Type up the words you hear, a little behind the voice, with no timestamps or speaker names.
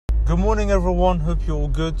Good morning, everyone. Hope you're all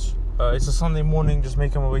good. It's a Sunday morning, just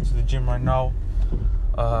making my way to the gym right now.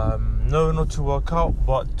 No, not to work out,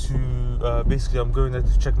 but to basically I'm going there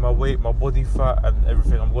to check my weight, my body fat, and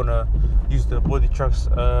everything. I'm gonna use the body tracks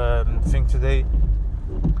thing today,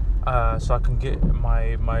 so I can get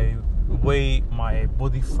my weight, my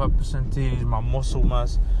body fat percentage, my muscle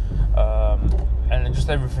mass, and just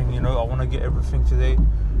everything. I want to get everything today.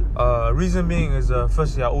 Reason being is,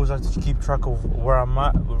 firstly, I always like to keep track of where I'm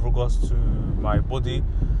at with regards to my body.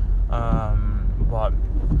 But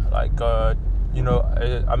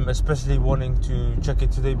I'm especially wanting to check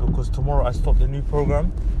it today because tomorrow I start the new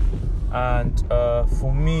program, and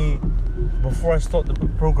for me, before I start the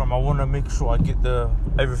program, I want to make sure I get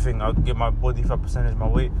everything. I'll get my body fat percentage, my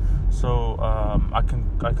weight, so I can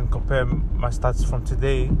compare my stats from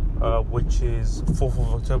today, which is 4th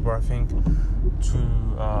of October, I think, to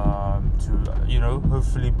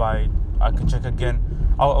hopefully I can check again.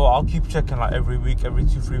 I'll keep checking like every week, every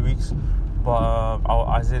 2-3 weeks. But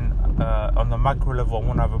on the macro level, I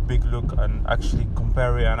want to have a big look and actually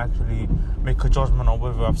compare it and actually make a judgment on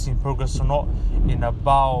whether I've seen progress or not in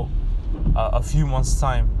about a few months'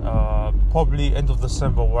 time, probably end of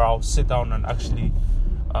December, where I'll sit down and actually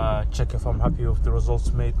check if I'm happy with the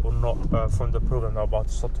results made or not from the program that I'm about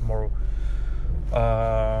to start tomorrow.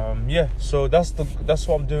 So that's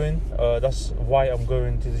what I'm doing. That's why I'm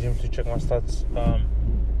going to the gym, to check my stats.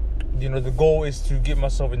 The goal is to get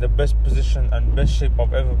myself in the best position and best shape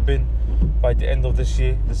I've ever been by the end of this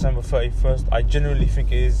year, December 31st. I genuinely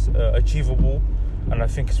think it is achievable, and I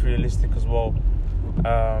think it's realistic as well.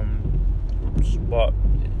 But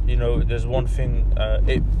there's one thing,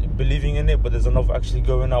 believing in it, but there's another actually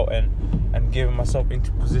going out and getting myself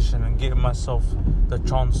into position and getting myself the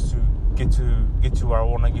chance to get to where I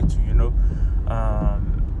want to get to.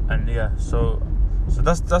 So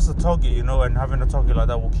that's the target, and having a target like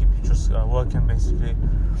that will keep you just working, basically.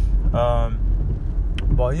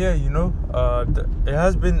 But yeah, it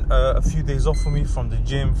has been a few days off for me from the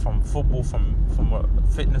gym, from football, from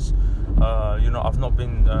fitness. I've not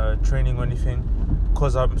been training or anything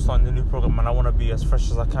because I'm starting the new program, and I want to be as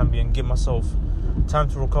fresh as I can be and give myself time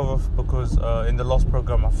to recover, because in the last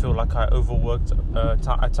program I feel like I overworked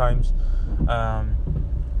at times.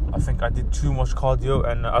 I think I did too much cardio,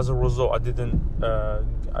 and as a result, I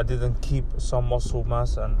didn't keep some muscle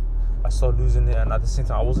mass, and I started losing it. And at the same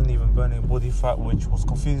time, I wasn't even burning body fat, which was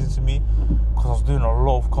confusing to me because I was doing a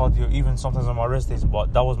lot of cardio, even sometimes on my rest days.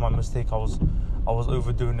 But that was my mistake. I was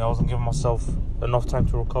overdoing it. I wasn't giving myself enough time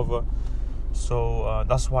to recover. So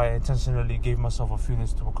that's why I intentionally gave myself a few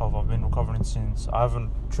days to recover. I've been recovering since. I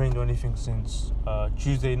haven't trained or anything since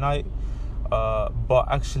Tuesday night. But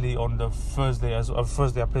actually on the Thursday I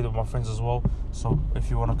played with my friends as well, so if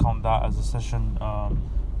you want to count that as a session.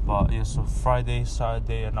 So Friday,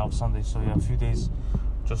 Saturday, and now Sunday, so a few days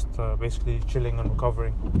just basically chilling and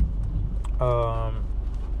recovering.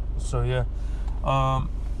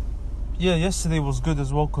 Yesterday was good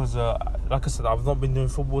as well because like I said, I've not been doing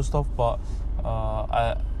football stuff, but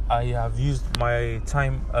I have used my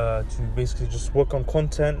time to basically just work on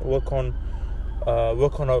content, work on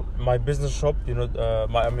my business shop,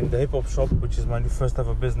 the hip hop shop, which is my first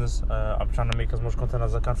ever business. I'm trying to make as much content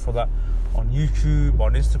as I can for that on YouTube,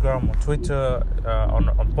 on Instagram, on Twitter, on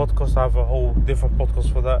podcasts. I have a whole different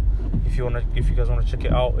podcast for that. If you guys want to check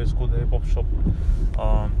it out, it's called the Hip Hop Shop.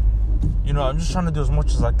 I'm just trying to do as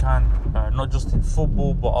much as I can, not just in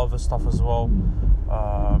football but other stuff as well,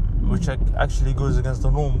 which actually goes against the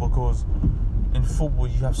norm, because in football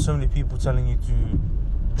you have so many people telling you to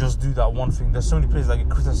just do that one thing. There's so many players that get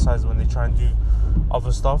criticized when they try and do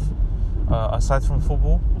other stuff aside from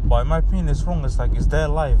football. But in my opinion, it's wrong. It's like, it's their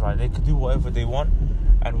life, right? They could do whatever they want,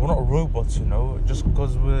 and we're not robots, just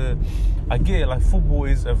because I get it, like, football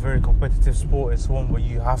is a very competitive sport. It's one where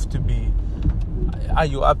you have to be at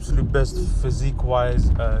your absolute best, physique wise,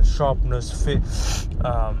 sharpness, fit,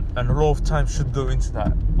 and a lot of time should go into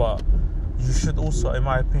that. But you should also, in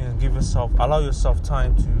my opinion, allow yourself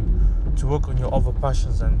time to work on your other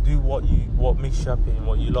passions and do what makes you happy and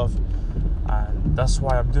what you love. And that's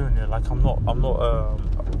why I'm doing it. Like, I'm not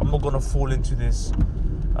gonna fall into this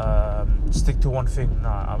stick to one thing.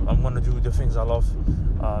 Nah, I'm gonna do the things I love.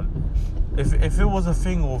 If it was a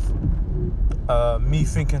thing of me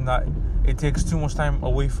thinking that it takes too much time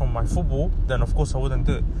away from my football, then of course I wouldn't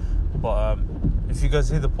do it. But if you guys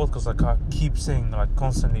hear the podcast, like I keep saying, like,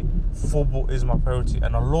 constantly, football is my priority,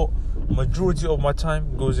 and majority of my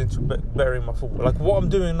time goes into bettering my football. Like what I'm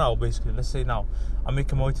doing now, basically. Let's say now I'm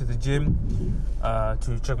making my way to the gym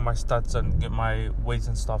to check my stats and get my weights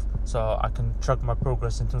and stuff, so I can track my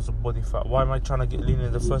progress in terms of body fat. Why am I trying to get lean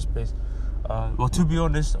in the first place? Well, to be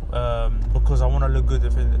honest, because I want to look good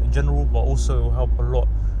in general, but also it will help a lot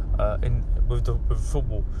with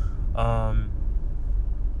football.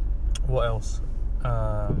 What else?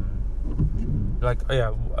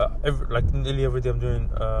 Nearly every day I'm doing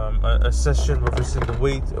a session, whether it's in the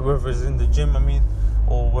weight, whether it's in the gym,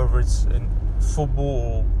 or whether it's in football,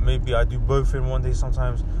 or maybe I do both in one day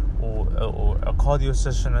sometimes, or a cardio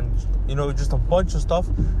session, and just a bunch of stuff,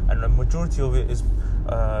 and the majority of it is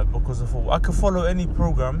because of football. I can follow any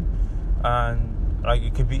program, and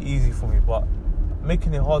it can be easy for me, but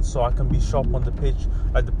making it hard so I can be sharp on the pitch.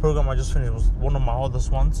 Like the program I just finished was one of my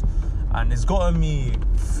hardest ones, and it's gotten me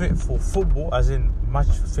fit for football, as in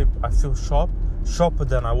match fit. I feel sharper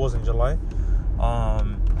than I was in July,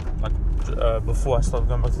 before I started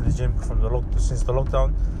going back to the gym since the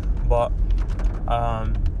lockdown. But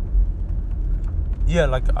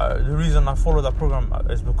the reason I followed that program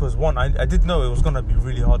is because, one, I did know it was going to be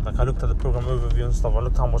really hard. I looked at the program overview and stuff. I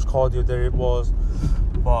looked how much cardio there it was.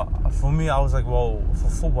 But for me, I was like, well, for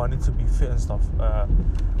football, I need to be fit and stuff.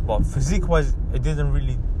 But physique-wise, it didn't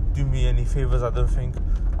really do me any favors, I don't think.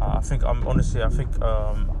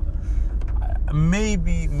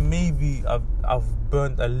 Maybe I've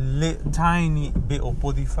burnt a tiny bit of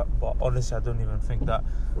body fat, but honestly, I don't even think that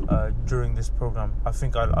during this program. I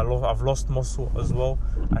think I've lost muscle as well,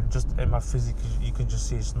 and just in my physique, you can just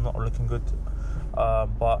see it's not looking good.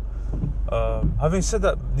 But having said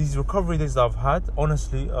that, these recovery days that I've had,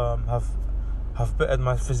 honestly, have bettered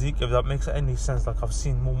my physique, if that makes any sense. I've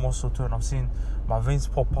seen more muscle tone, I've seen my veins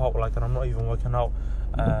pop out, and I'm not even working out.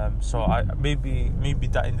 So maybe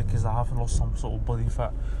that indicates I have lost some sort of body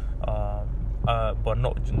fat, but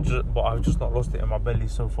I've just not lost it in my belly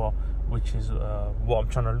so far, which is what I'm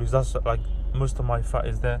trying to lose. That's most of my fat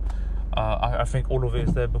is there. I think all of it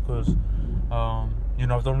is there because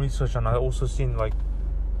I've done research, and I've also seen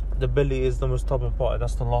the belly is the most stubborn part.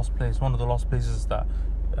 That's one of the last places that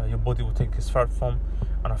your body will take its fat from,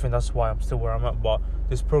 and I think that's why I'm still where I'm at. But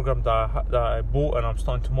this program that I bought and I'm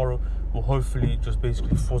starting tomorrow will hopefully just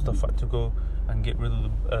basically force the fat to go and get rid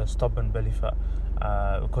of the stubborn belly fat,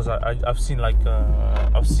 because I've seen an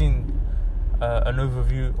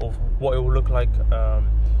overview of what it will look like, and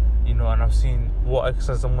I've seen what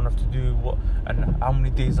exercise I'm gonna have to do, and how many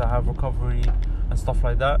days I have recovery and stuff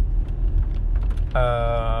like that,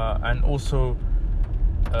 and also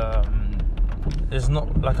it's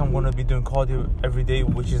not like I'm gonna be doing cardio every day,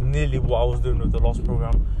 which is nearly what I was doing with the last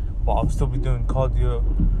program, but I'll still be doing cardio,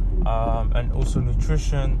 and also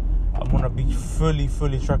nutrition. I'm gonna be fully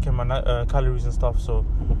tracking my calories and stuff. So,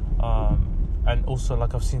 and also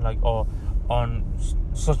I've seen on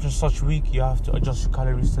such and such week you have to adjust your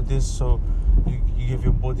calories to this, so you give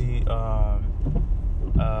your body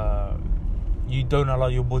you don't allow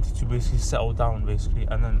your body to basically settle down basically,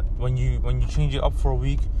 and then when you change it up for a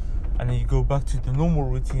week and then you go back to the normal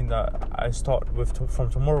routine that I start with from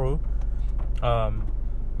tomorrow,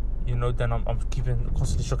 then I'm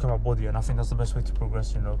constantly shocking my body, and I think that's the best way to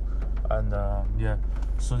progress, and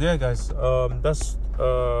guys, I'm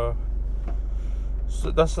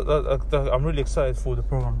really excited for the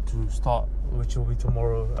program to start, which will be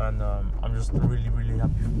tomorrow, and I'm just really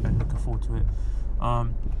happy and looking forward to it. I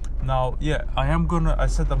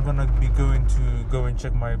said I'm gonna be going to go and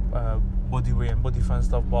check my body weight and body fat and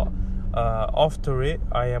stuff, but after it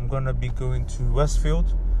I am gonna be going to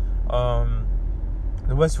Westfield.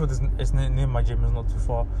 The Westfield is near my gym, it's not too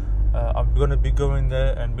far. I'm gonna be going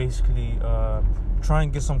there and basically try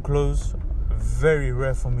and get some clothes. Very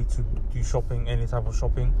rare for me to do shopping, any type of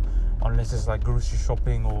shopping, unless it's grocery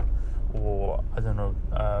shopping or I don't know,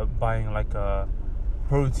 buying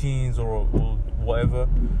proteins or whatever.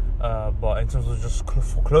 But in terms of just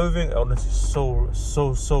for clothing, honestly, so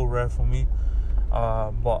rare for me.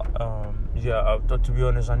 To be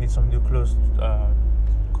honest, I need some new clothes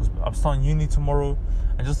because I'm starting uni tomorrow,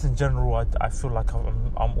 and just in general, I feel like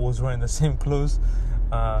I'm always wearing the same clothes.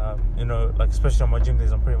 Especially on my gym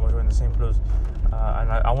days, I'm pretty much wearing the same clothes,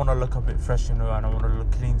 and I want to look a bit fresh, and I want to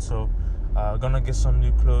look clean. So, gonna get some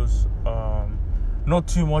new clothes. Not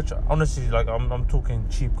too much, honestly. I'm talking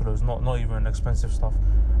cheap clothes, not even expensive stuff.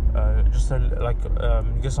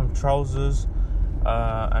 Get some trousers,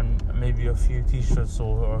 and maybe a few t-shirts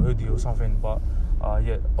or a hoodie or something. But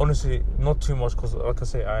honestly, not too much, because like I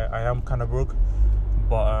say, I am kind of broke.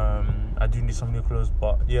 But I do need some new clothes.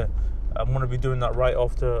 But yeah, I'm going to be doing that right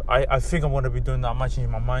after. I think I'm going to be doing that. I might change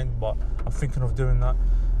my mind, but I'm thinking of doing that.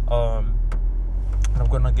 And I'm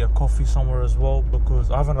going to get a coffee somewhere as well,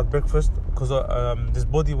 because I haven't had breakfast. Because this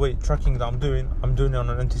body weight tracking that I'm doing it on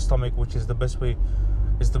an empty stomach, which is the best way.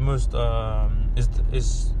 It's the most,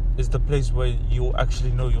 is is the place where you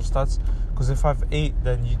actually know your stats. Because if I've ate,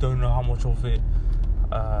 then you don't know how much of it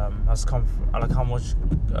has come from, like how much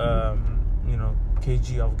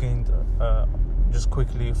kg I've gained just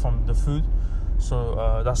quickly from the food.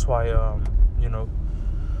 So that's why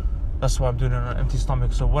that's why I'm doing it on an empty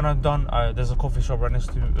stomach. So when I'm done, there's a coffee shop right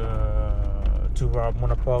next to where I'm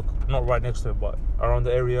gonna park. Not right next to it, but around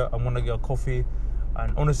the area. I'm gonna get a coffee,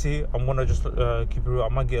 and honestly, I'm gonna just keep it real. I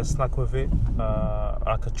might get a snack with it,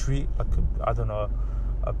 like a treat, like I don't know,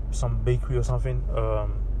 some bakery or something,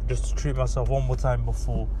 just to treat myself one more time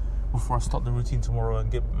before I start the routine tomorrow and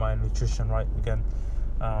get my nutrition right again.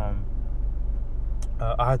 I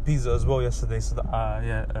had pizza as well yesterday, so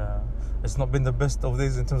that, it's not been the best of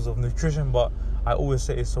days in terms of nutrition, but I always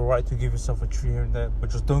say it's alright to give yourself a treat here and there,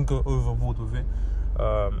 but just don't go overboard with it.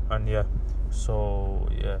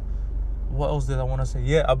 What else did I want to say?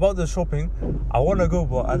 Yeah, about the shopping, I want to go,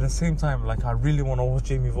 but at the same time, like, I really want to watch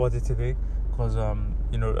Jamie Vardy today, because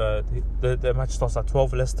the match starts at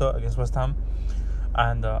 12, Leicester against West Ham,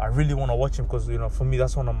 and I really want to watch him, because for me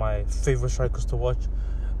that's one of my favorite strikers to watch,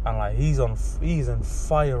 and like he's on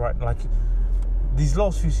fire right now. Like, these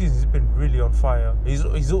last few seasons, he's been really on fire.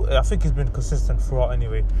 I think he's been consistent throughout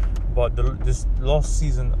anyway, but this last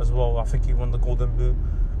season as well, I think he won the Golden Boot,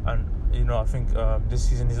 and I think this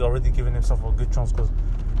season he's already given himself a good chance, because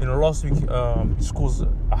last week he scores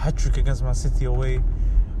a hat-trick against Man City away,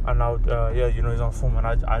 and now he's on form,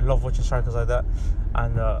 and I love watching strikers like that.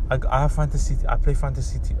 And I have fantasy. I play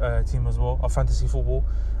fantasy team as well, fantasy football,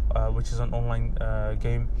 which is an online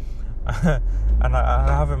game. And I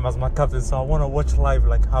have him as my captain, so I want to watch live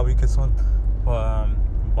like how he gets on.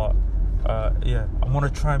 But I'm gonna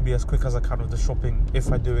try and be as quick as I can with the shopping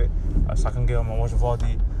if I do it, so I can get on and watch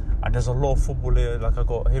Vardy. And there's a lot of football here. Like, I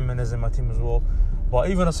got Jimenez in my team as well. But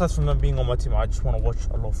even aside from them being on my team, I just want to watch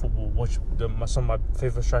a lot of football. Watch some of my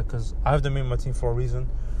favorite strikers. I have them in my team for a reason,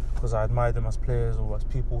 because I admire them as players or as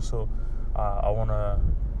people. So I want to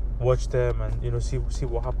watch them and see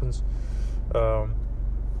what happens.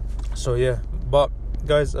 So yeah, but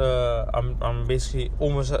guys, I'm basically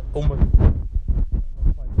almost.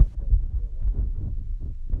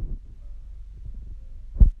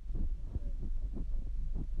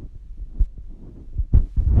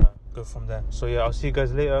 Go from there. So yeah, I'll see you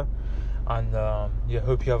guys later, and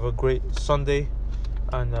hope you have a great Sunday,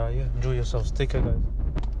 and enjoy yourselves. Take care, guys.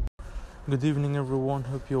 Good evening, everyone.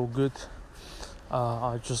 Hope you're all good.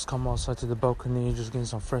 I just come outside to the balcony, just getting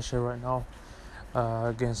some fresh air right now.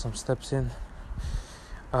 Getting some steps in.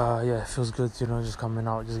 It feels good, just coming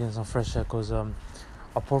out, just getting some fresh air, because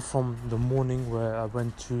apart from the morning where I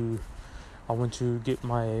went to get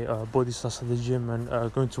my body starts at the gym and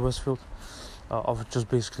going to Westfield, I've just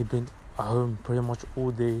basically been at home pretty much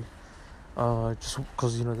all day, just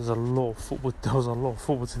because there was a lot of football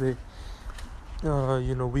today.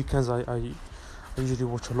 Weekends I usually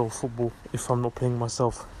watch a lot of football if I'm not playing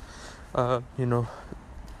myself,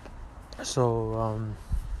 So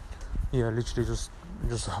literally just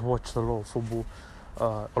watched a lot of football,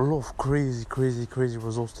 a lot of crazy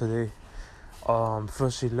results today.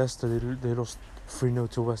 Firstly, Leicester, they lost 3-0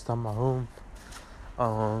 to West Ham at home.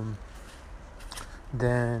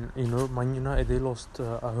 Then Man United, they lost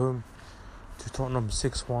at home to Tottenham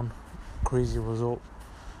 6-1, crazy result.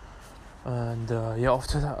 And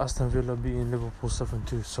after that, Aston Villa beating Liverpool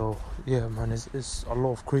 7-2. So yeah, man, it's a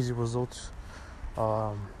lot of crazy results.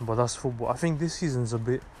 But that's football. I think this season's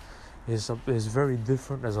is very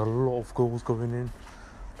different. There's a lot of goals going in,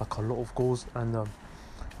 like a lot of goals, and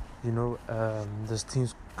there's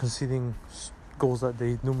teams conceding goals that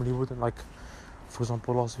they normally wouldn't. Like, for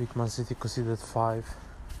example, last week Man City conceded 5.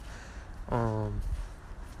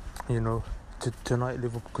 Tonight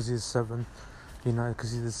Liverpool conceded 7, United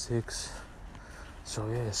conceded 6. So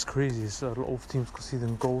yeah, it's crazy. It's a lot of teams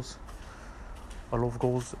conceding goals, and a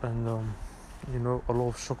lot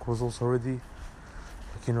of shock results already.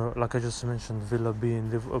 Like I just mentioned, Villa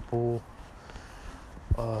being Liverpool,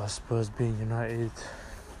 Spurs being United,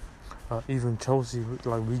 even Chelsea,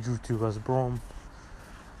 like, we drew to West Brom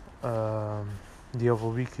the other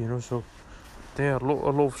week. So there are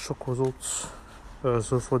a lot of shock results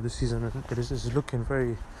so far this season, and it's looking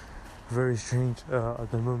very, very strange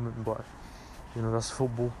at the moment. But that's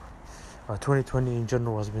football. 2020 in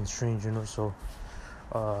general has been strange, so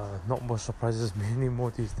not much surprises me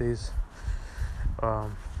anymore these days.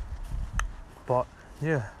 But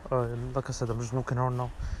yeah, like I said, I'm just walking around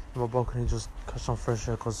now in my balcony, just catch some fresh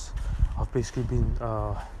air, because I've basically been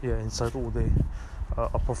inside all day,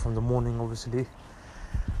 apart from the morning, obviously.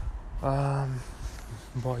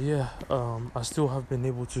 But yeah, I still have been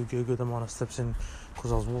able to get a good amount of steps in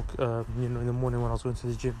because I was in the morning when I was going to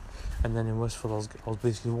the gym, and then in Westfield I was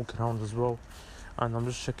basically walking around as well. And I'm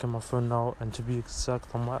just checking my phone now, and to be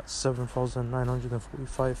exact, I'm at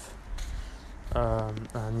 7,945.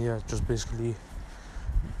 And yeah, just basically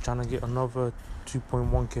trying to get another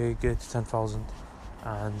 2.1k, get to 10,000,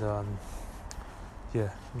 and yeah,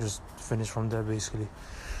 just finish from there basically.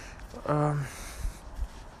 Yeah,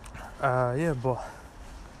 but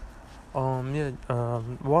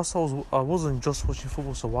whilst I wasn't just watching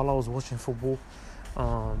football. So while I was watching football,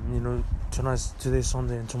 today's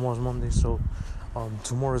Sunday and tomorrow's Monday. So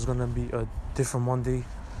tomorrow is gonna be a different Monday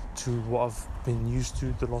to what I've been used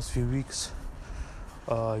to the last few weeks.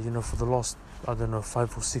 For the last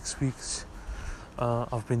 5 or 6 weeks,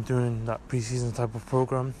 I've been doing that pre-season type of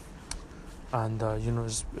program, and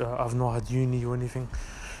I've not had uni or anything.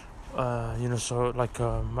 So like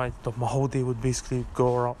my whole day would basically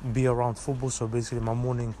be around football. So basically my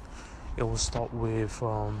morning, it will start with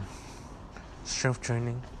strength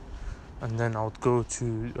training, and then I would go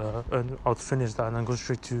to and I would finish that and then go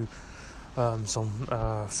straight to some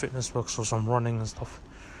fitness work, so some running and stuff,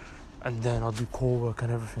 and then I'll do core work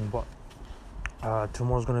and everything. But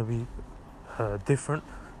tomorrow's gonna be different.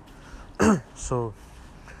 So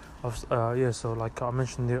so like I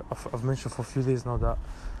mentioned, I've mentioned for a few days now that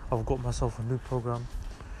I've got myself a new program,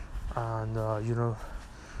 and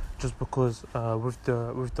just because with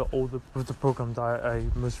the program that I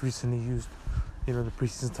most recently used, the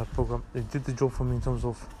pre-season type program, it did the job for me in terms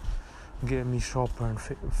of getting me sharper and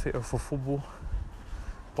fitter for football.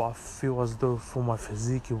 But I feel as though for my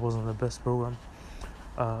physique, it wasn't the best program,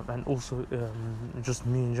 and also just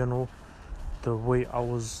me in general, the way I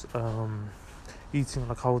was eating,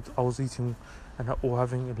 like how I was eating, or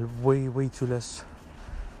having way too less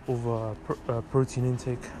of protein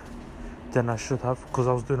intake than I should have, because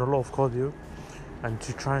I was doing a lot of cardio, and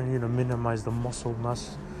to try and minimize the muscle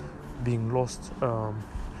mass being lost,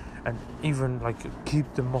 and even like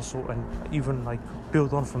keep the muscle and even like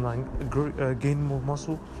build on from that, gain more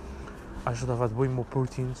muscle, I should have had way more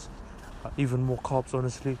proteins, even more carbs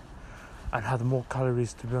honestly, and had more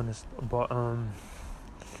calories, to be honest. But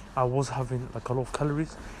I was having like a lot of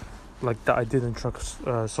calories like that I didn't track,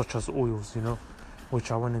 such as oils,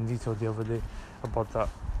 which I went in detail the other day about that.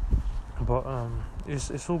 But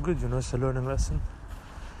it's all good, it's a learning lesson.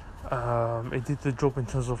 It did the job in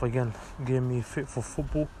terms of, again, getting me fit for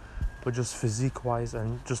football, but just physique wise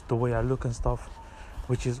and just the way I look and stuff,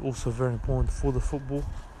 which is also very important for the football.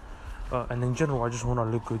 And in general, I just want to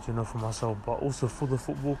look good, for myself, but also for the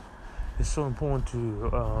football. It's so important to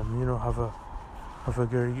have a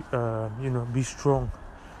very be strong,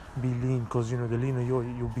 be lean, because the leaner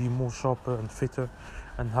you'll be more sharper and fitter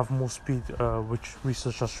and have more speed, which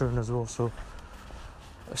research has shown as well. So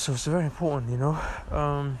it's very important,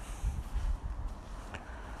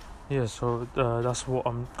 so that's what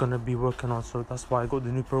I'm gonna be working on. So that's why I got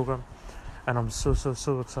the new program, and I'm so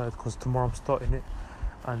excited because tomorrow I'm starting it,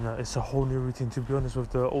 and it's a whole new routine, to be honest.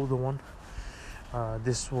 With the older one,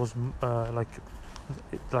 this was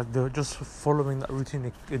just following that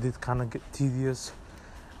routine, it did kind of get tedious,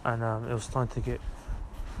 and it was starting to get,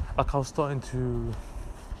 like, I was starting to,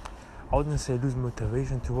 I wouldn't say lose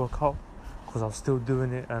motivation to work out, because I was still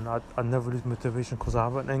doing it, and I never lose motivation because I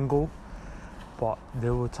have an end goal. But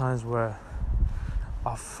there were times where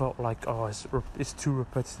I felt like, it's too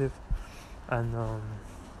repetitive, and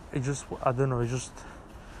it just, I don't know,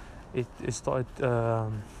 it started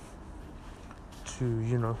to,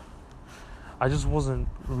 I just wasn't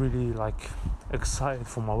really like excited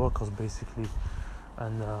for my workouts basically.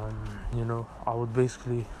 And I would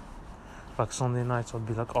basically, like, Sunday nights I'd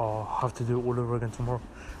be like, I have to do it all over again tomorrow.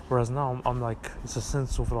 Whereas now I'm like, it's a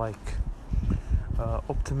sense of like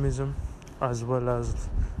optimism, as well as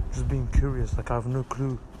just being curious. Like, I have no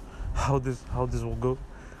clue how this will go,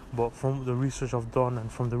 but from the research I've done,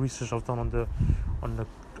 and from the research I've done on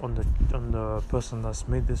the person that's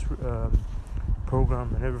made this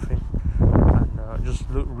program and everything, and just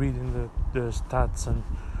reading the stats and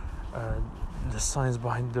the science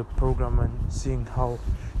behind the program, and seeing how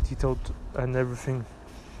detailed everything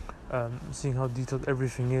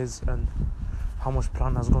is, and how much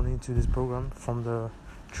plan has gone into this program from the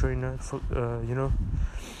trainer.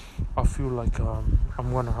 I feel like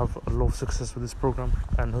I'm gonna have a lot of success with this program,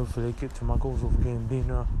 and hopefully get to my goals of getting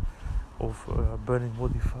leaner, of burning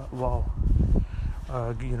body fat,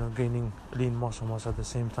 gaining lean muscle mass at the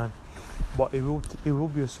same time. But it will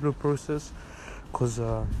be a slow process, because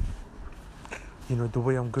the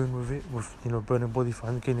way I'm going with it, with burning body fat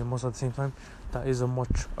and gaining muscle at the same time, that is a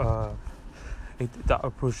much that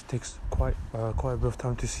approach takes quite a bit of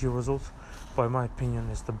time to see results. But in my opinion,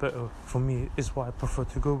 it's the better for me. Is what I prefer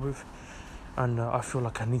to go with, and I feel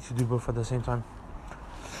like I need to do both at the same time.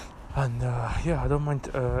 And I don't mind.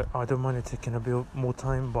 I don't mind it taking a bit more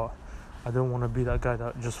time, but I don't want to be that guy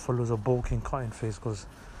that just follows a bulking cutting phase, because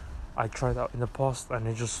I tried that in the past and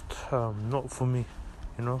it just not for me.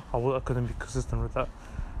 I couldn't be consistent with that,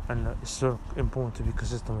 and it's so important to be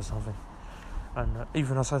consistent with something. And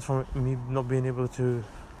even aside from me not being able to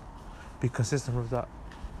be consistent with that,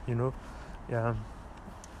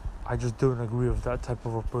 I just don't agree with that type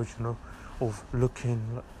of approach, of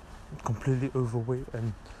looking completely overweight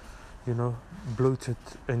and, bloated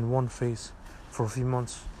in one phase for a few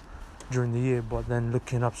months during the year, but then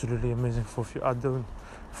looking absolutely amazing for a few.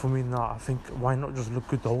 For me now, I think, why not just look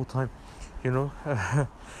good the whole time,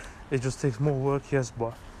 It just takes more work, yes,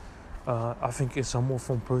 but I think it's a more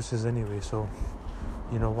fun process anyway, so,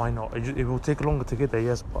 why not? It will take longer to get there,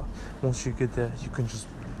 yes, but once you get there, you can just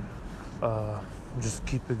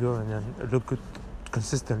keep it going and look good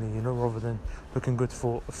consistently, rather than looking good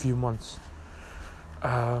for a few months.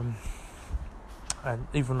 And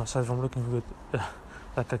even aside from looking good,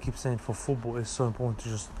 like I keep saying, for football, it's so important to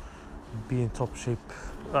just be in top shape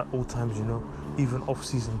at all times, even off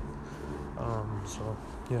season. So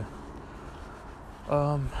yeah.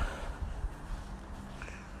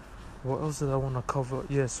 What else did I want to cover?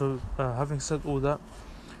 Yeah. So having said all that,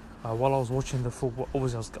 while I was watching the football,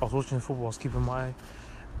 obviously I was watching the football. I was keeping my eye,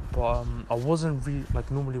 but I wasn't really, like,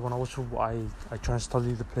 normally when I watch football, I try and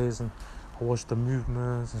study the players and I watch the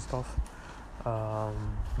movements and stuff.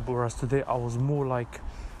 Whereas today I was more like,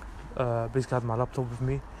 basically I had my laptop with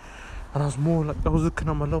me, and I was looking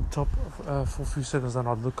at my laptop for a few seconds, then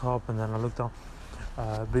I'd look up and then I look down,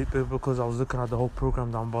 because I was looking at the whole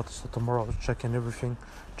program that I'm about to start tomorrow. I was checking everything,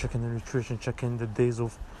 checking the nutrition, checking the days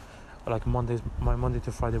of, like, my Monday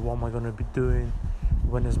to Friday, what am I going to be doing,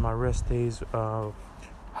 when is my rest days, how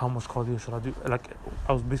much cardio should I do. Like,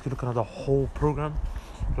 I was basically looking at the whole program.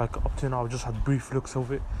 Like, up to now I just had brief looks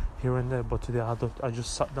of it here and there, but today I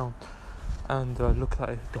just sat down and looked at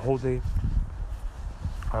it the whole day,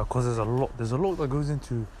 because there's a lot that goes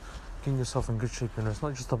into getting yourself in good shape. It's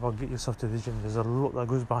not just about getting yourself to the gym. There's a lot that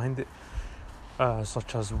goes behind it,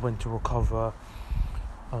 such as when to recover.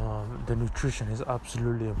 The nutrition is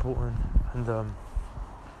absolutely important, and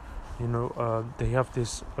they have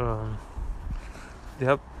this they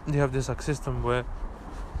have this like system where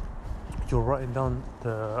you're writing down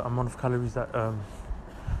the amount of calories that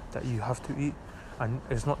you have to eat, and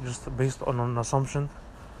it's not just based on an assumption.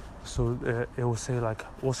 So it will say, like,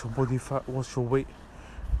 what's your body fat, what's your weight,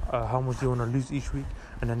 how much do you want to lose each week,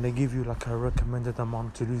 and then they give you like a recommended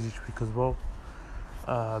amount to lose each week as well,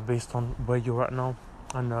 based on where you're at now.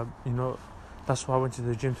 And that's why I went to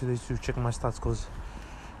the gym today, to check my stats, because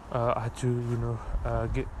I had to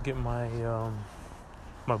get my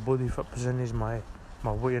my body fat percentage, my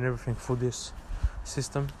weight and everything for this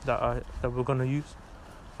system that we're gonna use.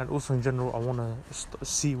 And also in general, I want to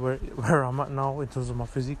see where I'm at now in terms of my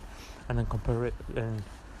physique, and then compare it in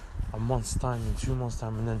a month's time, in 2 months'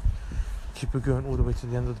 time, and then keep it going all the way to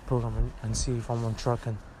the end of the program, and see if I'm on track,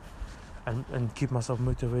 and keep myself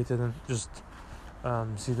motivated, and just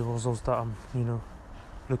see the results that I'm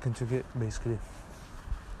looking to get, basically.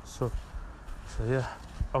 So yeah,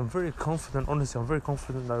 I'm very confident. Honestly, I'm very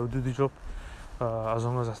confident that I will do the job, as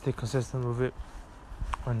long as I stay consistent with it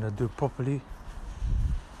and do it properly.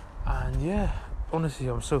 And yeah, honestly,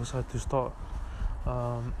 I'm so excited to start.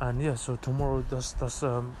 And yeah, so tomorrow that's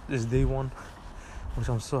is day one, which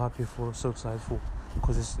I'm so happy for, so excited for,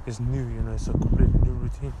 because it's new. It's a completely new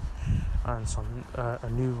routine and a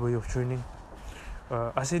new way of training.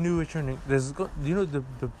 I say new way of training. There's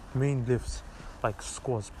the main lifts, like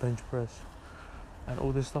squats, bench press, and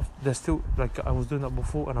all this stuff. They're still, like, I was doing that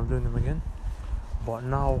before, and I'm doing them again. But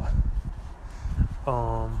now,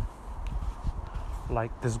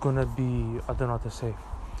 like, there's gonna be, I don't know how to say,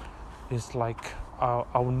 it's like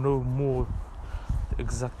I'll know more the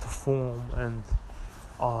exact form, and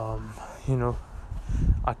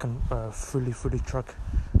I can fully track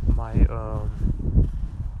my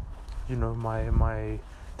my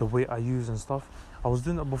the weight I use and stuff. I was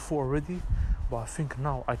doing that before already, but I think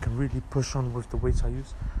now I can really push on with the weights I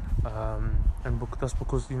use, and that's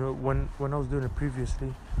because when I was doing it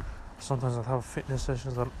previously, sometimes I'd have fitness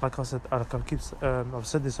sessions. Like I said, I've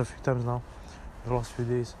said this a few times now in the last few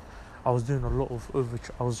days. I was doing a lot of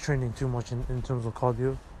I was training too much in terms of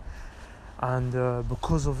cardio, and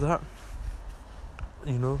because of that,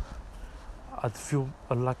 I'd feel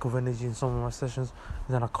a lack of energy in some of my sessions.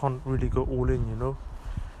 Then I can't really go all in,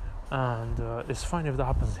 and it's fine if that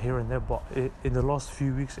happens here and there, but in the last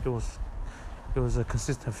few weeks it was a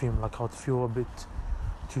consistent theme. Like I'd feel a bit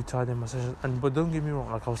too tired in my sessions, but don't get me wrong,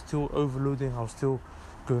 like I was still overloading, I was still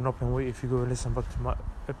going up in weight. If you go and listen back to my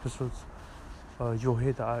episodes, you'll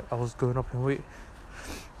hear that I was going up in weight,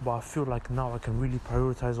 but I feel like now I can really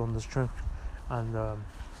prioritize on the strength and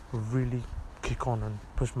really kick on and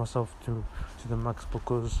push myself to the max,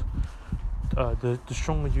 because the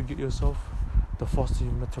stronger you get yourself, the faster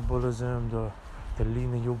your metabolism, the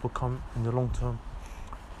leaner you'll become in the long term,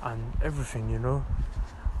 and everything, you know.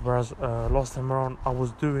 Whereas last time around I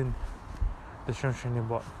was doing the strength training,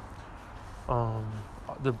 but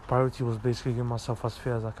the priority was basically getting myself as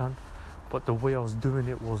fit as I can, but the way I was doing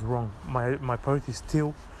it was wrong. My priority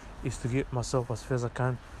still is to get myself as fit as I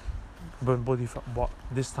can, burn body fat, but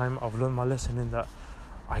this time I've learned my lesson in that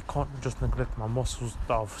I can't just neglect my muscles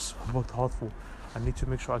that I've worked hard for. I need to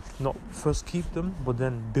make sure I not first keep them, but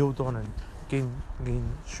then build on and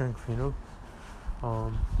gain strength, you know.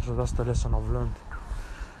 So that's the lesson I've learned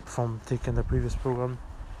from taking the previous program.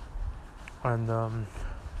 And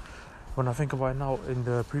when I think about it now, in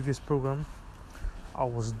the previous program I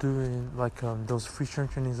was doing like those 3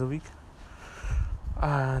 strength trainings a week,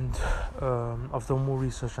 and I've done more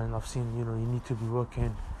research and I've seen, you know, you need to be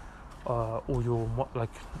working all your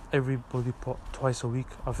like every body part twice a week,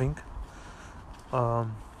 I think.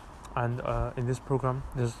 And in this program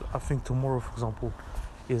there's, I think tomorrow for example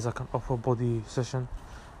is like an upper body session,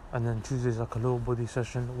 and then Tuesday is like a lower body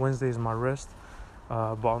session. Wednesday is my rest,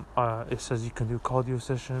 but it says you can do cardio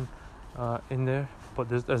session in there, but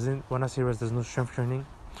there's, as in when I say rest, there's no strength training,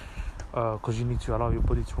 because you need to allow your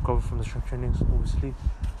body to recover from the strength trainings, obviously.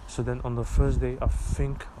 So then on the Thursday I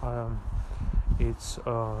think it's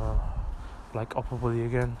like upper body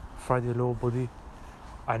again, Friday lower body,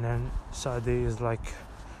 and then Saturday is like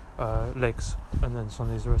legs, and then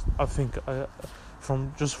Sunday's rest, I think,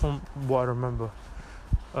 from what I remember.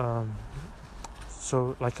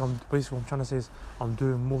 So like I'm basically, what I'm trying to say is I'm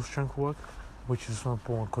doing more strength work, which is so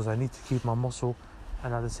important because I need to keep my muscle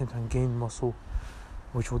and at the same time gain muscle,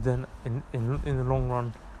 which will then in the long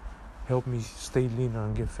run help me stay leaner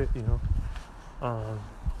and get fit, you know,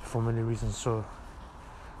 for many reasons. So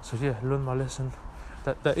yeah, learn my lesson.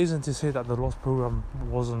 That isn't to say that the last program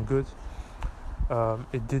wasn't good.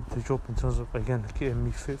 It did the job in terms of, again, getting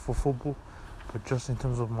me fit for football, but just in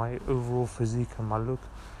terms of my overall physique and my look,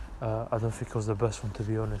 I don't think it was the best one, to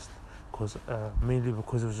be honest, because mainly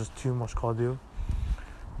because it was just too much cardio.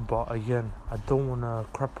 But again, I don't want to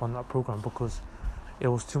crap on that program because it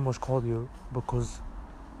was too much cardio, because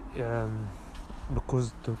the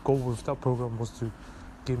goal with that program was to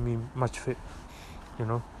get me match fit, you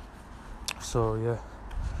know. So yeah,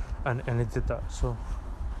 and it did that. So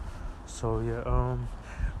yeah,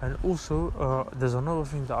 and also there's another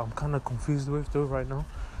thing that I'm kind of confused with though right now.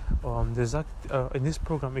 There's in this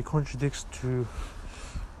program it contradicts to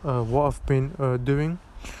what I've been doing.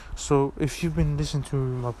 So if you've been listening to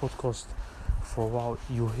my podcast for a while,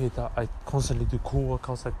 you'll hear that I constantly do core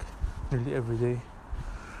workouts like nearly every day.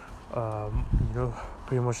 You know,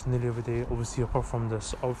 pretty much nearly every day. Obviously, apart from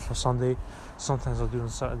this, for Sunday, sometimes I'll do on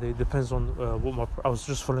Saturday. Depends on what I was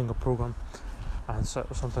just following a program, and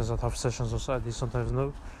sometimes I'd have sessions on Saturday, sometimes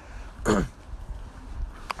no.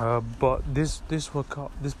 But this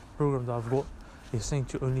program that I've got is saying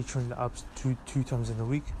to only train the abs two times in a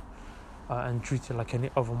week, and treat it like any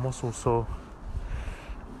other muscle. So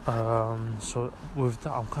with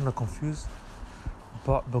that, I'm kind of confused.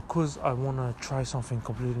 But because I want to try something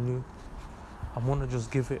completely new, I want to just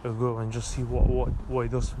give it a go and just see what it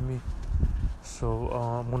does for me. So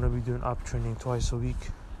I'm going to be doing ab training twice a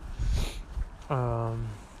week. And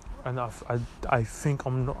I think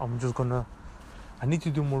I need to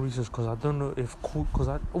do more research, because I don't know if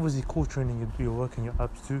obviously core training you're working your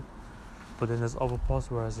abs too, but then there's other parts,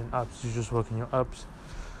 whereas in abs you're just working your abs.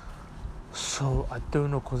 So I don't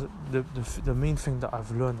know, because the main thing that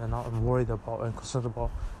I've learned and I'm worried about and concerned about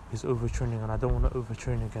is overtraining, and I don't want to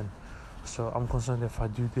overtrain again. So I'm concerned if I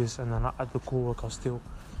do this and then I add the core workout still,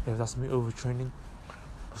 if that's me overtraining.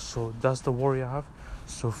 So that's the worry I have.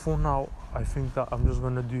 So for now, I think that I'm just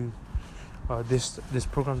gonna do this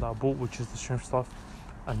program that I bought, which is the strength stuff,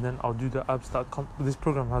 and then I'll do the abs that come. This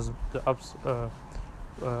program has the abs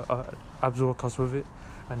workouts with it,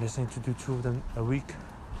 and they're saying to do 2 of them a week.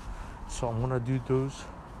 So I'm gonna do those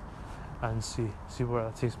and see where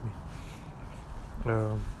that takes me.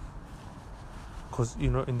 Because you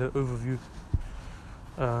know, in the overview,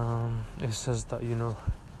 it says that, you know,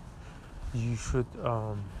 you should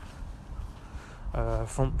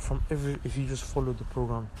from every, if you just follow the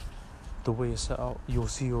program the way it's set out, you'll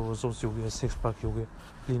see your results, you'll get a six-pack, you'll get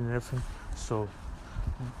lean and everything. So,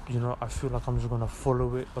 I feel like I'm just going to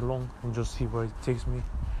follow it along and just see where it takes me.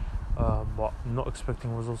 But not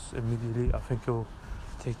expecting results immediately. I think it'll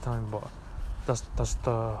take time, but that's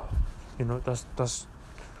the,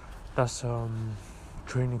 that's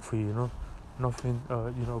training for you, Nothing,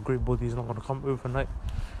 a great body is not going to come overnight,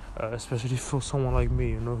 especially for someone like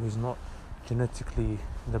me, who's not genetically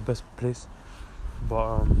in the best place.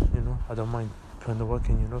 But, I don't mind putting the work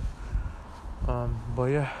in, But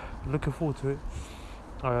yeah, looking forward to it.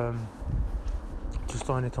 To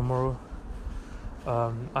starting it tomorrow.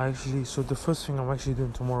 So the first thing I'm actually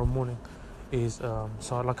doing tomorrow morning is,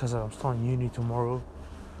 so like I said, I'm starting uni tomorrow.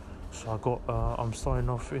 So I'm starting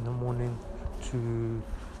off in the morning to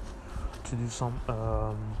do some,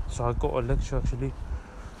 so I got a lecture actually.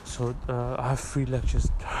 So I have 3 lectures,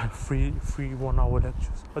 three 1-hour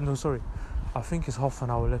lectures. No, sorry, I think it's half an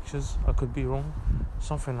hour lectures. I could be wrong,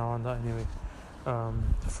 something around that anyway.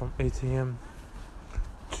 From 8 a.m.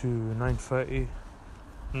 to 9:30,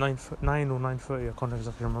 9 or 9:30. I can't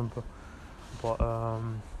exactly remember, but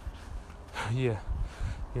yeah,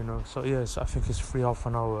 So yes, I think it's 3 half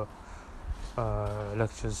an hour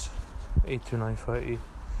lectures, 8 to 9:30.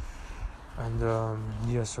 And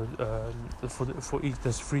for each,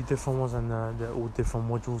 there's 3 different ones, and they're all different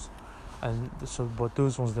modules. And so, but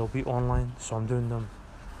those ones, they'll be online, so I'm doing them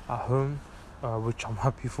at home, which I'm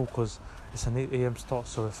happy for, because it's an 8 a.m. start.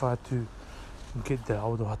 So if I had to get there, I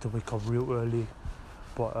would have had to wake up real early.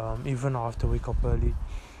 But even I have to wake up early.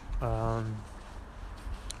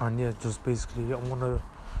 And yeah, just basically I'm gonna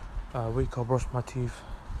wake up, brush my teeth,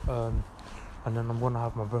 and then I'm gonna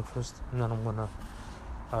have my breakfast, and then I'm gonna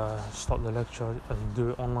start the lecture and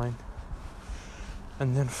do it online.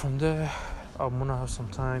 And then from there, I'm gonna have some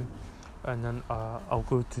time, and then I'll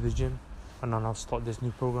go to the gym, and then I'll start this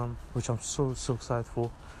new program, which I'm so excited for.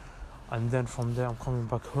 And then from there, I'm coming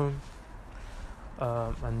back home,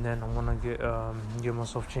 and then I'm gonna get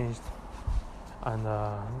myself changed and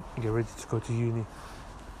get ready to go to uni.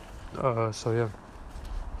 So yeah,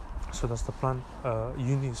 so that's the plan.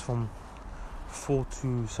 Uni is from 4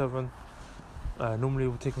 to 7. Normally it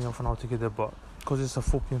would take me half an hour to get there, but because it's a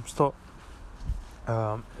 4 p.m. start,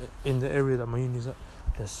 in the area that my uni is at,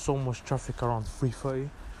 there's so much traffic around 3:30.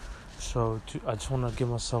 So I just want to give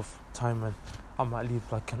myself time, and I might leave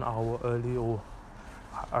like an hour early, or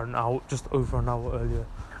an hour, just over an hour earlier,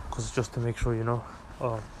 because just to make sure,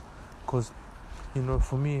 because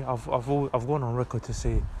for me, I've gone on record to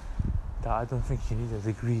say that I don't think you need a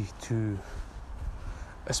degree to,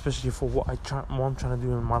 especially for what I'm trying to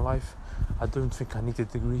do in my life. I don't think I need a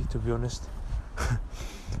degree, to be honest.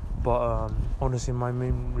 But honestly, my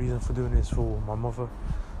main reason for doing it is for my mother,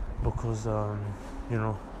 because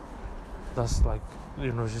that's like,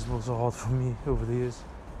 she's worked so hard for me over the years,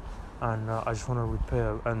 and I just want to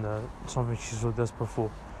repair. And something she's so desperate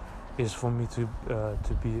for is for me to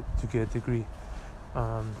get a degree,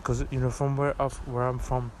 because from where I'm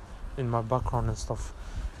from, in my background and stuff,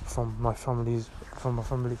 from my family,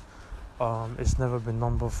 it's never been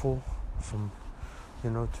done before,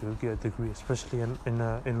 to get a degree, especially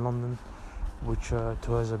in London, which to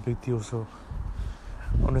her is a big deal. So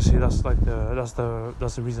honestly, that's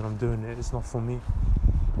the reason I'm doing it. It's not for me,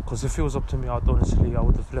 because if it was up to me, I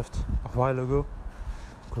would have left a while ago.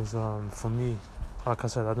 Because for me, like I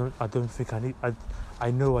said, I don't think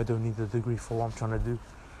I know I don't need a degree for what I'm trying to do.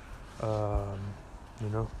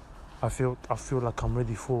 I feel like I'm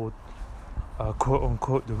ready for quote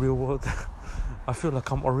unquote the real world. I feel like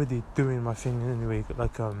I'm already doing my thing anyway.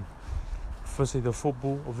 Like firstly, the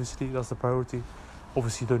football, obviously that's the priority.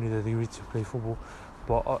 Obviously, you don't need a degree to play football.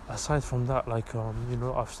 But aside from that,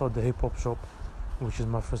 I've started the hip hop shop, which is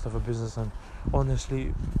my first ever business. And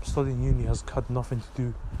honestly, studying uni has had nothing to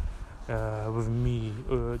do with me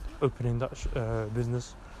opening that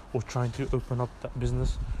business, or trying to open up that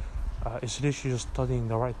business. It's literally just studying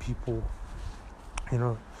the right people.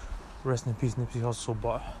 Rest in peace, Nipsey Hussle,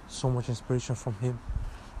 but so much inspiration from him.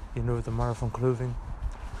 The Marathon clothing.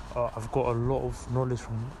 I've got a lot of knowledge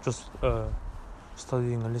from just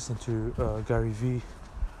studying and listening to Gary Vee,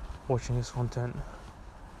 watching his content,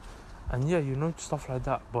 and yeah, stuff like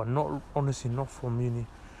that. But not from uni.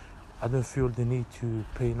 I don't feel the need to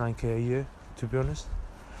pay 9k a year, to be honest.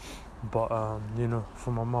 But for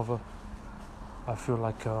my mother, I feel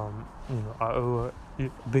like I owe her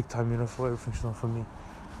big time, for everything she's done for me,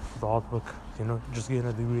 for the hard work. Just getting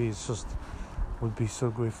a degree would be so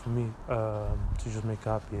great for me, to just make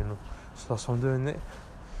her happy. So that's why I'm doing it.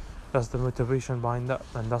 That's the motivation behind that,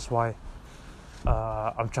 and that's why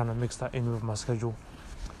I'm trying to mix that in with my schedule.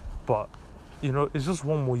 But it's just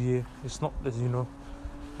one more year. It's not, it's not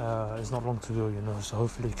long to go, so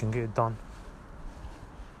hopefully he can get it done.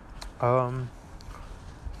 But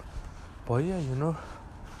yeah,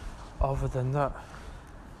 other than that,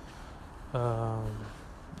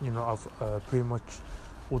 I've pretty much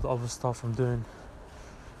all the other stuff I'm doing.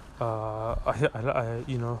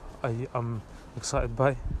 I'm excited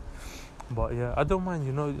by. But yeah, I don't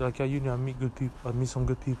mind. Like at uni, I meet some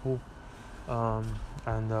good people, and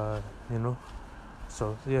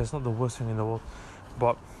so yeah, it's not the worst thing in the world.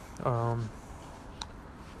 But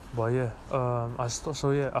yeah, I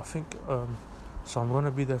think so. I'm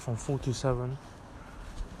gonna be there from 4 to 7.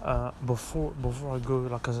 Before I go,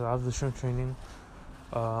 like I said, I have the strength training.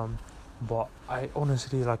 But I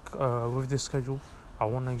honestly with this schedule, I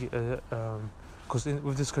wanna get because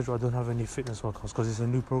with this schedule I don't have any fitness workouts because it's a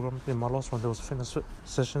new program. In my last one, there was fitness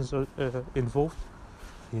sessions involved.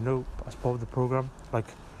 As part of the program, like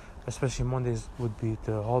especially Mondays would be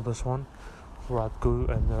the hardest one, where I'd go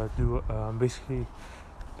and do basically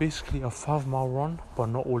a 5-mile run, but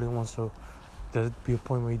not all in one. So there'd be a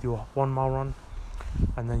point where you do a 1-mile run,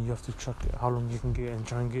 and then you have to check how long you can get and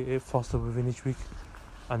try and get it faster within each week.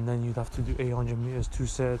 And then you'd have to do 800 meters, 2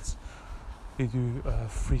 sets. You do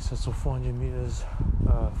 3 sets of 400 meters,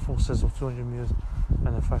 4 sets of 200 meters,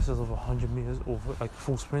 and then 5 sets of 100 meters over like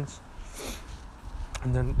full sprints.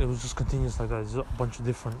 And then it was just continuous like that. There's a bunch of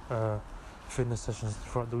different fitness sessions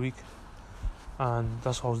throughout the week, and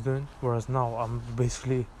that's what I was doing. Whereas now I'm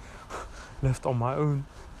basically left on my own,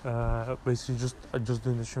 basically just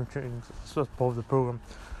doing the strength training. So that's part of the program,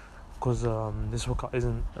 because this workout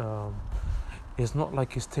isn't. It's not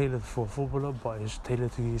like it's tailored for a footballer, but it's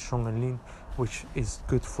tailored to get strong and lean, which is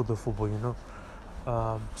good for the football,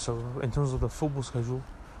 So in terms of the football schedule,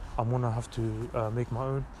 I'm gonna have to make my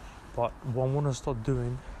own. But what I wanna start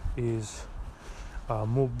doing is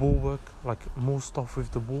more ball work, like more stuff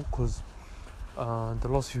with the ball, because the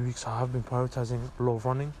last few weeks I have been prioritizing a lot of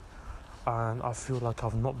running, and I feel like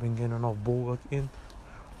I've not been getting enough ball work in,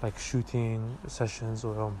 like shooting sessions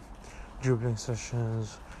or dribbling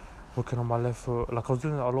sessions, working on my left foot. Like I was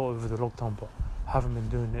doing that a lot over the lockdown, but I haven't been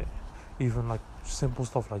doing it. Even like simple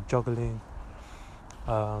stuff like juggling,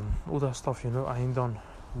 all that stuff, I ain't done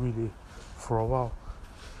really for a while.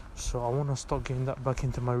 So I want to start getting that back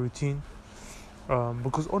into my routine,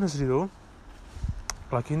 because honestly though,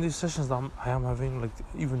 like in these sessions that I am having, like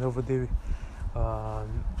even the other day,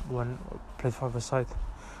 when I played 5-a-side,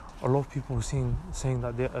 a lot of people were saying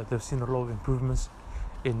that they've seen a lot of improvements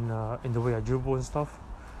in the way I dribble and stuff,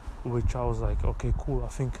 which I was like, okay, cool. I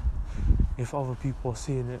think if other people are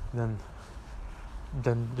seeing it, then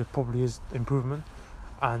there probably is improvement.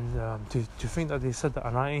 And to think that they said that,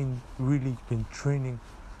 and I ain't really been training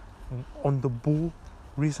on the ball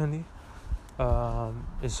recently,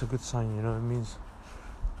 it's a good sign. It means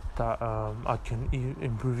that I can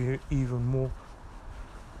improve even more,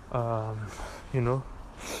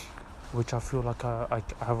 which I feel like I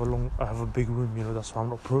have a big room, that's why I'm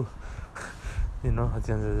not pro, at the end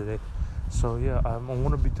of the day. So yeah, I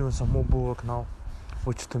want to be doing some more ball work now,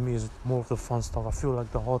 which to me is more of the fun stuff. I feel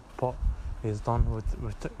like the hard part is done with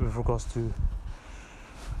regards to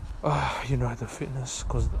the fitness,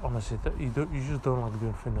 because honestly you just don't like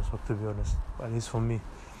doing fitness work, to be honest, at least for me.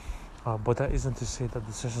 But that isn't to say that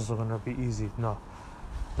the sessions are gonna be easy. No,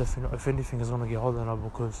 definitely, if anything, it's gonna get harder now,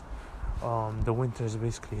 because the winter is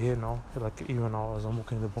basically here now. Like even now as I'm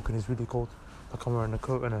walking the balcony, it's really cold. Like I'm wearing a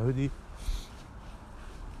coat and a hoodie.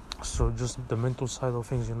 So just the mental side of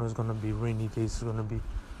things, it's gonna be rainy days. It's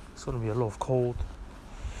gonna be a lot of cold.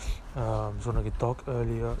 It's gonna get dark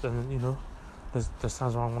earlier, and there's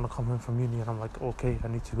times when I'm gonna come home from uni and I'm like, okay, I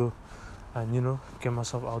need to go and get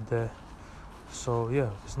myself out there. So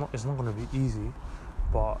yeah, it's not gonna be easy,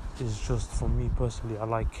 but it's just, for me personally, I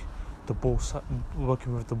like the ball,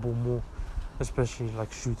 working with the ball more, especially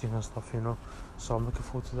like shooting and stuff, So I'm looking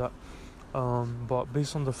forward to that. But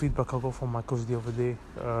based on the feedback I got from my coach the other day,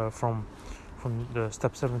 from the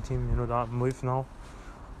Step 7 team, that I'm with now,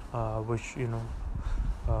 which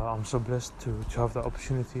I'm so blessed to have that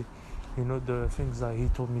opportunity. The things that he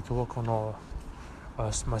told me to work on are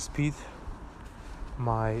my speed,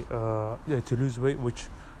 to lose weight, which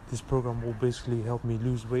this program will basically help me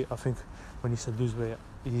lose weight. I think when he said lose weight,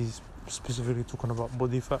 he's specifically talking about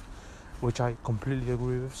body fat, which I completely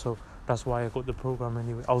agree with. So that's why I got the program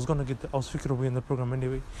anyway. I was thinking of being in the program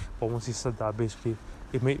anyway, but once he said that, basically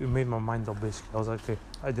it made my mind up. Basically, I was like, okay,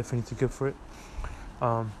 I definitely need to go for it.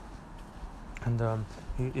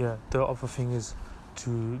 The other thing is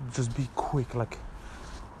to just be quick, like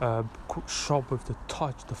sharp with the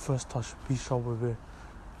touch, the first touch. Be sharp with it,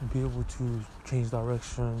 be able to change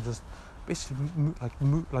direction, just basically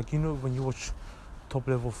like you know when you watch top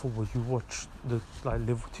level football, you watch the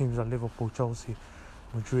like teams like Liverpool, Chelsea,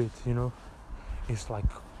 Madrid. You know, it's like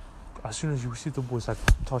as soon as you receive the ball, it's like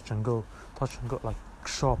touch and go, like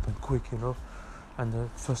sharp and quick. You know, and the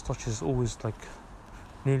first touch is always like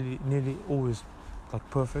nearly always like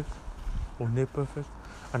perfect or near perfect,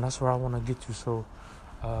 and that's where I want to get to. So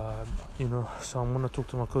you know, so I'm gonna talk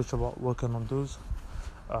to my coach about working on those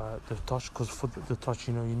the touch, because for the touch,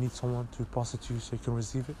 you know, you need someone to pass it to you so you can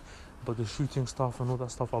receive it, but the shooting stuff and all that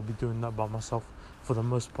stuff, I'll be doing that by myself for the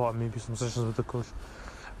most part, maybe some sessions with the coach.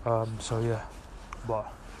 So yeah,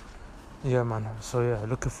 but yeah man, so yeah,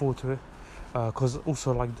 looking forward to it, because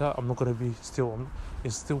also like that, I'm not gonna be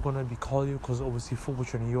it's still gonna be cardio, because obviously football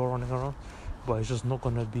training you're running around, but it's just not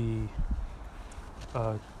gonna be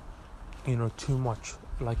you know, too much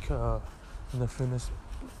like in the fitness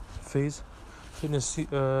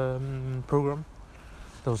program.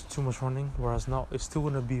 There was too much running, whereas now it's still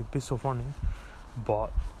gonna be a bit of running,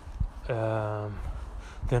 but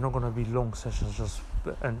they're not gonna be long sessions just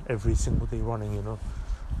and every single day running, you know.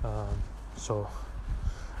 So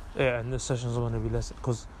yeah, and the sessions are gonna be less,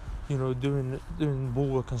 because you know, doing ball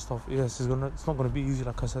work and stuff, yes, it's not gonna be easy,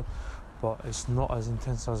 like I said, but it's not as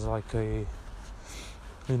intense as like a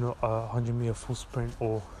 100-meter full sprint,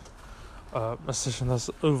 or a session that's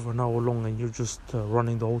over an hour long and you're just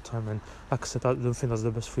running the whole time. And like I said, I don't think that's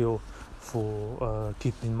the best for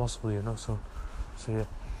keeping muscle, you know. So yeah.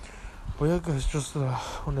 But yeah, guys, just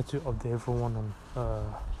wanted to update everyone on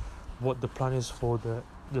what the plan is for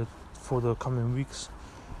the coming weeks,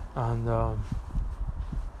 and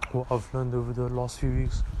what I've learned over the last few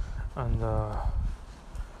weeks, and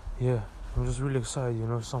yeah, I'm just really excited, you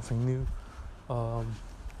know, something new,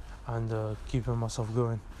 and keeping myself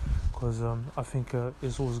going, because I think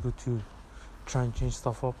it's always good to try and change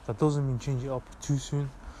stuff up. That doesn't mean change it up too soon,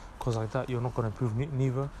 because like that you're not going to improve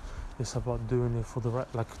neither. It's about doing it for the right,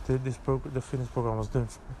 like the fitness program I was doing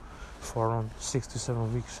for around 6 to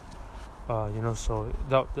 7 weeks, you know, so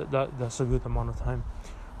that's a good amount of time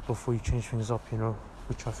before you change things up, you know,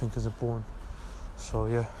 which I think is important. So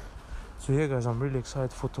yeah, guys, I'm really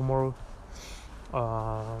excited for tomorrow.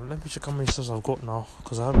 Let me check how many steps I've got now,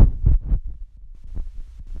 because I haven't.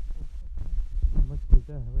 I'm actually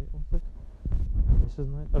there. Wait, 1 sec. This is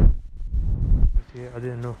 9. Oh. Yeah, I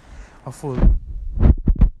didn't know. I thought.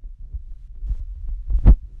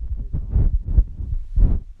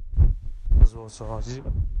 As well, so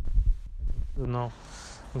now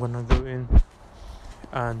I'm gonna go in,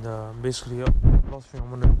 and basically, last thing I'm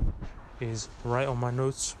gonna do is write on my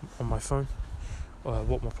notes on my phone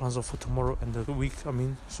what my plans are for tomorrow and the week.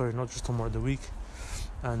 Not just tomorrow, the week,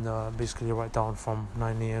 and basically write down from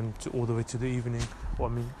 9 a.m. to all the way to the evening.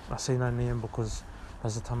 I say 9 a.m. because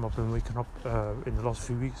that's the time I've been waking up in the last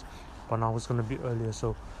few weeks, but now it's going to be earlier,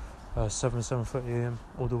 so 7:30 a.m.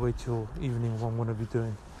 all the way till evening, what I'm going to be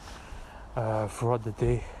doing throughout the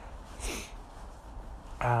day,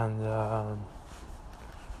 and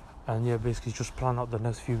yeah, basically just plan out the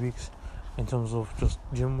next few weeks in terms of just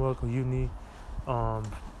gym work or uni,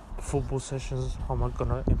 football sessions, how am I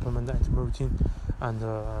gonna implement that into my routine, and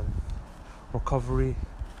recovery,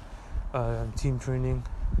 team training,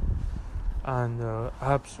 and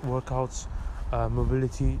abs workouts,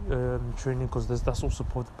 mobility training, because that's also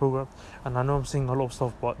part of the program. And I know I'm saying a lot of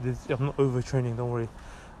stuff, but I'm not overtraining, don't worry.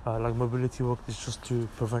 Like mobility work is just to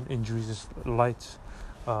prevent injuries, it's light,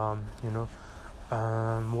 you know.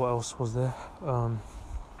 What else was there?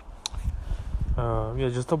 Yeah,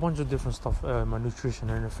 just a bunch of different stuff, my nutrition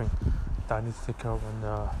and everything that I need to take care of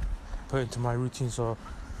and put into my routine, so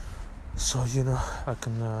you know, I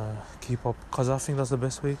can keep up, because I think that's the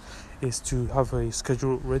best way, is to have a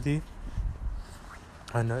schedule ready,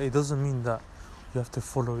 and it doesn't mean that you have to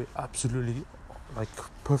follow it absolutely like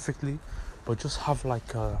perfectly, but just have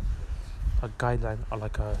like a guideline, or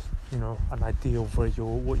like an idea of what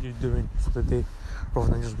you're doing for the day,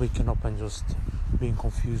 rather than just waking up and just being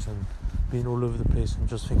confused and being all over the place and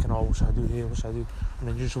just thinking, oh, what should I do here, what should I do, and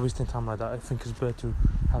then you're just wasting time like that. I think it's better to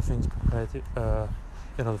have things prepared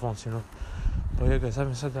in advance, you know. But yeah, guys,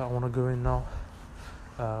 having said that, I want to go in now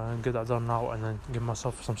and get that done now, and then give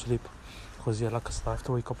myself some sleep, because yeah, like I said, I have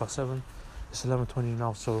to wake up at 7. It's 11:20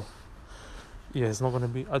 now, so yeah, it's not going to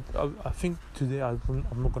be, I think today I'm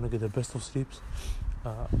not going to get the best of sleeps,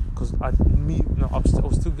 because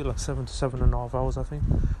I'll still get like 7 to 7.5 hours, I think.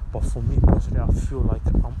 But for me personally, I feel like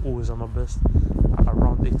I'm always at my best at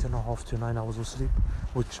around 8.5 to 9 hours of sleep,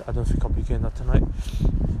 which I don't think I'll be getting that tonight.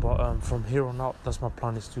 But from here on out, that's my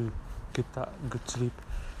plan, is to get that good sleep,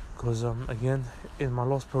 because again, in my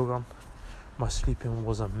last program, my sleeping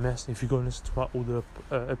was a mess. If you go and listen to all the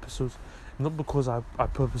episodes, not because I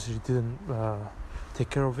purposely didn't take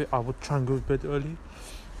care of it. I would try and go to bed early,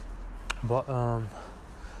 but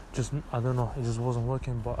just I don't know, it just wasn't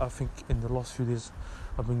working. But I think in the last few days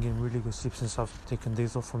I've been getting really good sleep since I've taken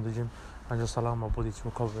days off from the gym and just allow my body to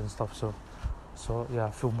recover and stuff. So yeah,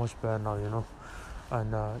 I feel much better now,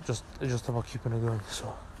 and just about keeping it going.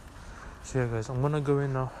 So yeah, guys, I'm gonna go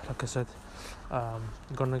in now. Like I said,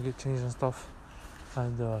 gonna get changed and stuff,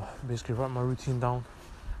 and basically write my routine down,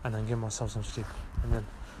 and then get myself some sleep, and then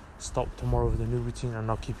start tomorrow with the new routine, and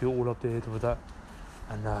I'll keep you all updated with that,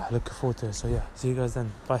 and looking forward to it. So yeah, see you guys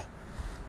then. Bye.